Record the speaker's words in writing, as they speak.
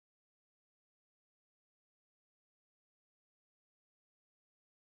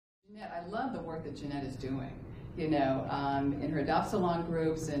Jeanette, I love the work that Jeanette is doing, you know, in her Adopt Salon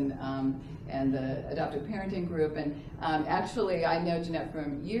groups and the adoptive parenting group. And actually, I know Jeanette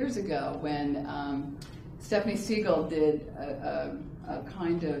from years ago when Stephanie Siegel did a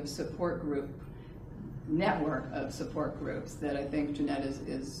kind of support group, network of support groups that I think Jeanette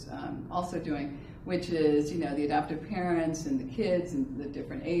is also doing, which is, you know, the adoptive parents and the kids and the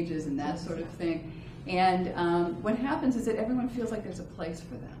different ages and that sort of thing. And what happens is that everyone feels like there's a place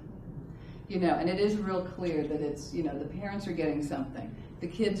for them. You know, and it is real clear that it's, you know, the parents are getting something, the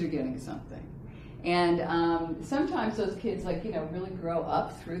kids are getting something. And sometimes those kids, like, you know, really grow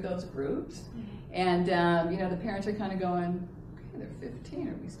up through those groups. And, you know, the parents are kind of going, okay, they're 15,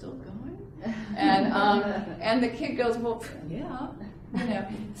 are we still going? And the kid goes, well, yeah. You know,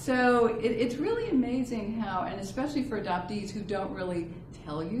 so it's really amazing how, and especially for adoptees who don't really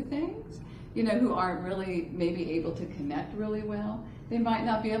tell you things, you know, who aren't really maybe able to connect really well, they might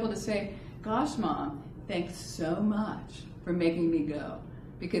not be able to say, gosh, Mom, thanks so much for making me go.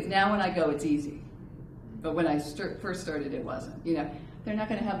 Because now when I go, it's easy. But when I first started, it wasn't. You know, they're not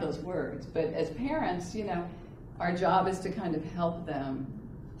going to have those words. But as parents, you know, our job is to kind of help them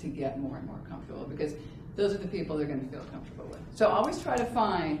to get more and more comfortable, because those are the people they're going to feel comfortable with. So always try to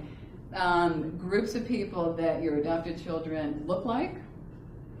find groups of people that your adopted children look like,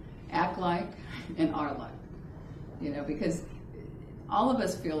 act like, and are like. You know, because all of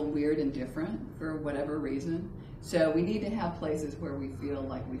us feel weird and different for whatever reason. So we need to have places where we feel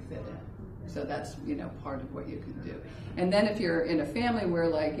like we fit in. So that's, you know, part of what you can do. And then if you're in a family where,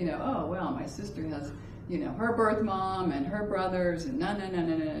 like, you know, oh, well, my sister has, you know, her birth mom and her brothers and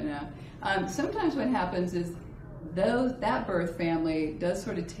no. Sometimes what happens is that birth family does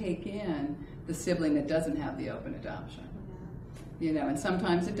sort of take in the sibling that doesn't have the open adoption. You know, and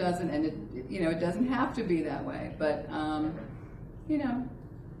sometimes it doesn't, and it, you know, it doesn't have to be that way, but you know,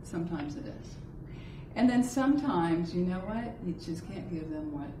 sometimes it is. And then sometimes, you know what, you just can't give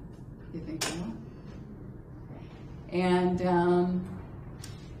them what you think they want. And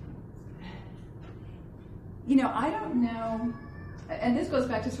you know, I don't know, and this goes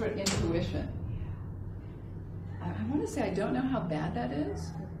back to sort of intuition. I want to say I don't know how bad that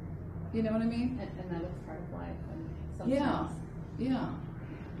is. You know what I mean? And that is part of life. And sometimes. Yeah.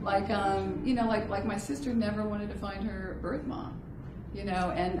 Like, you know, like my sister never wanted to find her birth mom, you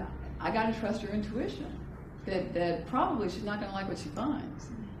know, and I got to trust her intuition that probably she's not going to like what she finds,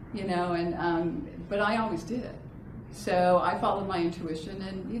 you know, and but I always did. So I followed my intuition,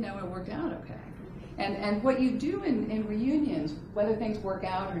 and, you know, it worked out okay. And what you do in reunions, whether things work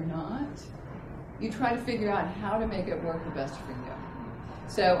out or not, you try to figure out how to make it work the best for you.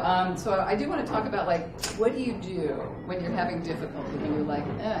 So, so I do want to talk about, like, what do you do when you're having difficulty, when you're like,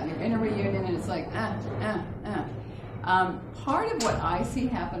 you're in a reunion and it's like, part of what I see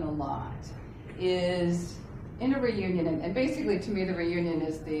happen a lot is in a reunion, and basically to me the reunion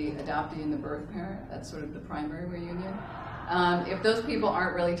is the adoptee and the birth parent. That's sort of the primary reunion. If those people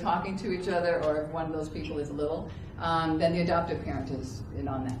aren't really talking to each other, or if one of those people is little, then the adoptive parent is in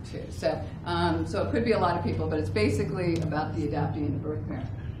on that too. So, so it could be a lot of people, but it's basically about the adoptee and the birth parent.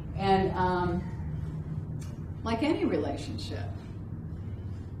 And like any relationship,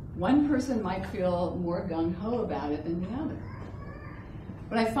 one person might feel more gung-ho about it than the other.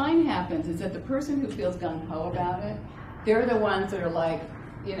 What I find happens is that the person who feels gung-ho about it, they're the ones that are, like,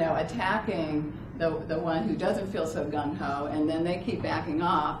 you know, attacking the one who doesn't feel so gung-ho, and then they keep backing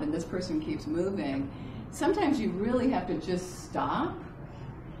off, and this person keeps moving. Sometimes you really have to just stop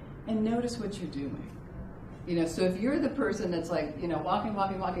and notice what you're doing. You know, so if you're the person that's, like, you know, walking,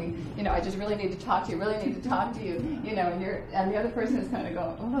 you know, I just really need to talk to you, you know, and the other person is kind of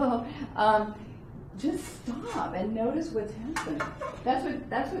going, oh, just stop and notice what's happening.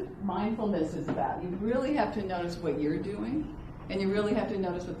 That's what mindfulness is about. You really have to notice what you're doing, and you really have to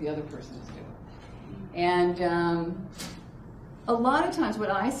notice what the other person is doing. And a lot of times what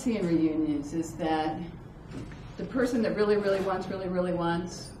I see in reunions is that the person that really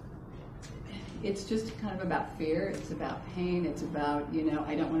wants, it's just kind of about fear, it's about pain, it's about, you know,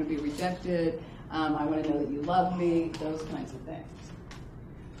 I don't want to be rejected, I want to know that you love me, those kinds of things.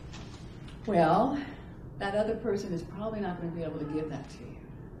 Well, that other person is probably not going to be able to give that to you.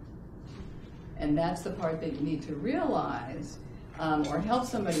 And that's the part that you need to realize, or help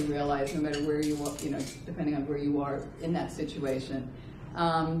somebody realize, no matter where you are, you know, depending on where you are in that situation.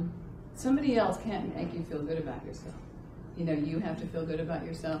 Somebody else can't make you feel good about yourself. You know, you have to feel good about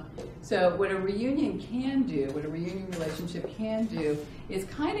yourself. So what a reunion can do, what a reunion relationship can do, is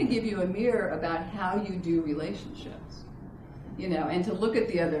kind of give you a mirror about how you do relationships. You know, and to look at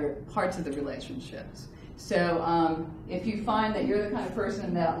the other parts of the relationships. So if you find that you're the kind of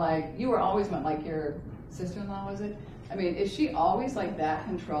person that, like, you were always like your sister-in-law, was it? I mean, is she always like that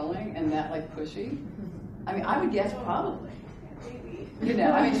controlling and that like pushy? I mean, I would guess probably. You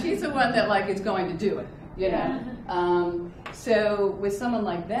know, I mean, she's the one that like is going to do it, you know? So with someone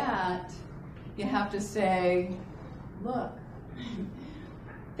like that, you have to say, look,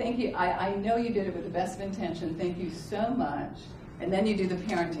 thank you, I know you did it with the best of intention, thank you so much. And then you do the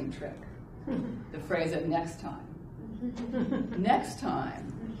parenting trick, the phrase of next time. Next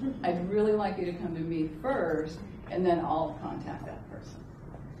time, I'd really like you to come to me first, and then I'll contact that person.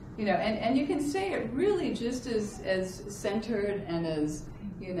 You know, and you can say it really just as centered and as,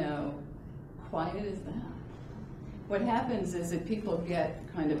 you know, quiet as that. What happens is that people get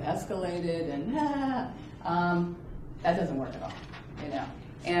kind of escalated and, that doesn't work at all, you know.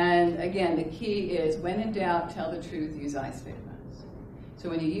 And again, the key is when in doubt, tell the truth, use I statements. So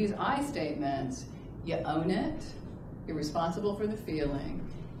when you use I statements, you own it, you're responsible for the feeling,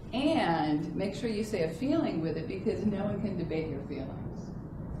 and make sure you say a feeling with it because no one can debate your feelings.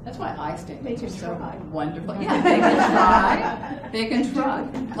 That's why I statements are so wonderful. Yeah, they can try. They can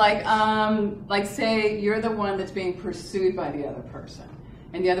try. Like say you're the one that's being pursued by the other person.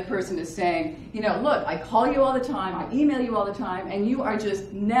 And the other person is saying, you know, look, I call you all the time, I email you all the time, and you are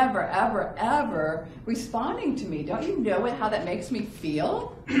just never, ever, ever responding to me. Don't you know how that makes me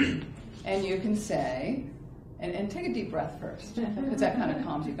feel? And you can say, and take a deep breath first, because that kind of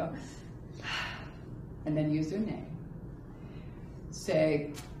calms you. Go, and then use their name.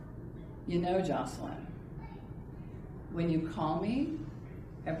 Say, you know, Jocelyn, when you call me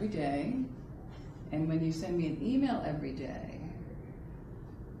every day, and when you send me an email every day,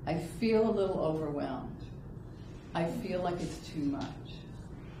 I feel a little overwhelmed. I feel like it's too much.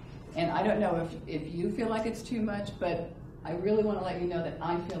 And I don't know if you feel like it's too much, but I really want to let you know that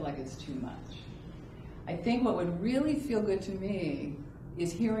I feel like it's too much. I think what would really feel good to me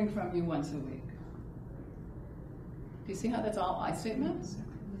is hearing from you once a week. Do you see how that's all I statements?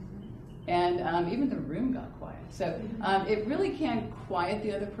 And even the room got quiet. So it really can quiet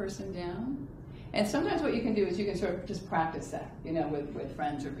the other person down. And sometimes what you can do is you can sort of just practice that, you know, with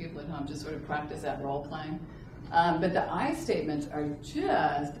friends or people at home, just sort of practice that role playing. But the I statements are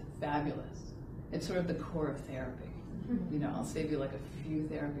just fabulous. It's sort of the core of therapy. You know, I'll save you like a few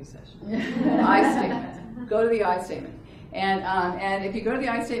therapy sessions. I statements. Go to the I statement. And if you go to the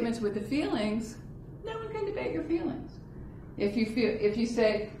I statements with the feelings, no one can debate your feelings. If you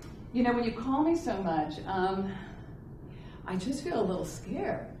say, you know, when you call me so much, I just feel a little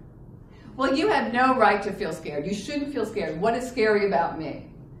scared. Well, you have no right to feel scared. You shouldn't feel scared. What is scary about me?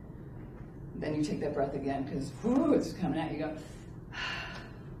 Then you take that breath again because it's coming out. You go,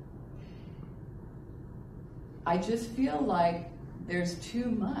 I just feel like there's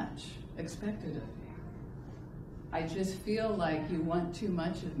too much expected of me. I just feel like you want too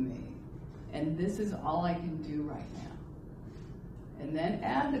much of me, and this is all I can do right now. And then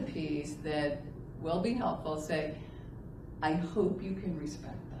add the piece that will be helpful. Say, I hope you can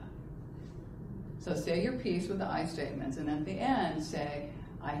respect that. So say your piece with the I statements, and at the end say,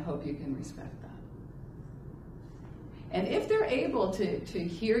 I hope you can respect that. And if they're able to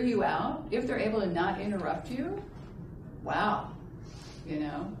hear you out, if they're able to not interrupt you, wow, you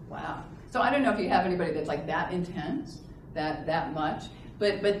know, wow. So I don't know if you have anybody that's like that intense, that much,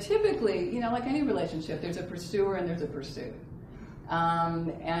 but typically, you know, like any relationship, there's a pursuer and there's a pursued.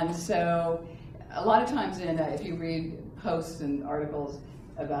 And so a lot of times if you read posts and articles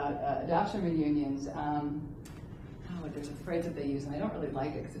about adoption reunions, there's a phrase that they use, and I don't really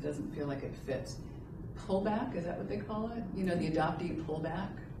like it because it doesn't feel like it fits. Pullback, is that what they call it? You know, the adoptee pullback?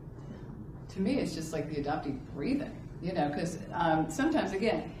 To me, it's just like the adoptee breathing, you know, because sometimes,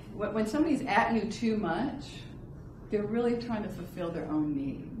 again, when somebody's at you too much, they're really trying to fulfill their own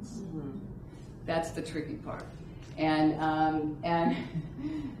needs. Mm-hmm. That's the tricky part. And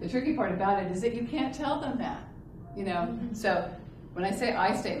the tricky part about it is that you can't tell them that, you know. Mm-hmm. So when I say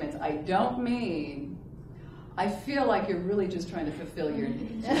I statements, I don't mean I feel like you're really just trying to fulfill your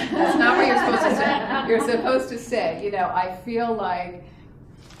needs. That's not what you're supposed to say. You're supposed to say, you know, I feel like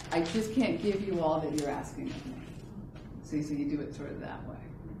I just can't give you all that you're asking of me. So you do it sort of that way.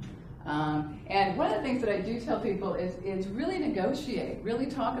 And one of the things that I do tell people is really negotiate, really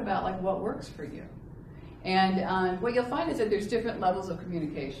talk about like what works for you. And what you'll find is that there's different levels of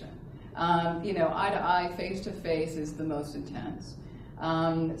communication. You know, eye to eye, face to face is the most intense.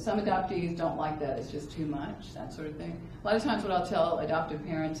 Some adoptees don't like that, it's just too much, that sort of thing. A lot of times what I'll tell adoptive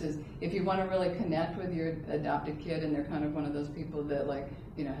parents is if you want to really connect with your adopted kid and they're kind of one of those people that like,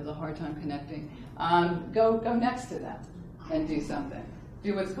 you know, has a hard time connecting, go next to them and do something.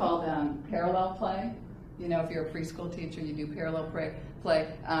 Do what's called parallel play. You know, if you're a preschool teacher, you do parallel play.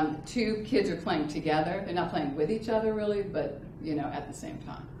 Two kids are playing together. They're not playing with each other really, but you know, at the same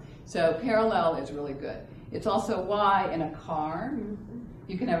time. So parallel is really good. It's also why in a car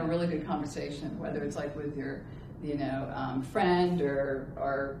you can have a really good conversation, whether it's like with your, you know, friend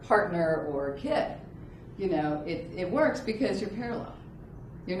or partner or kid. You know, it works because you're parallel.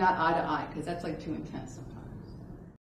 You're not eye to eye, because that's like too intense sometimes.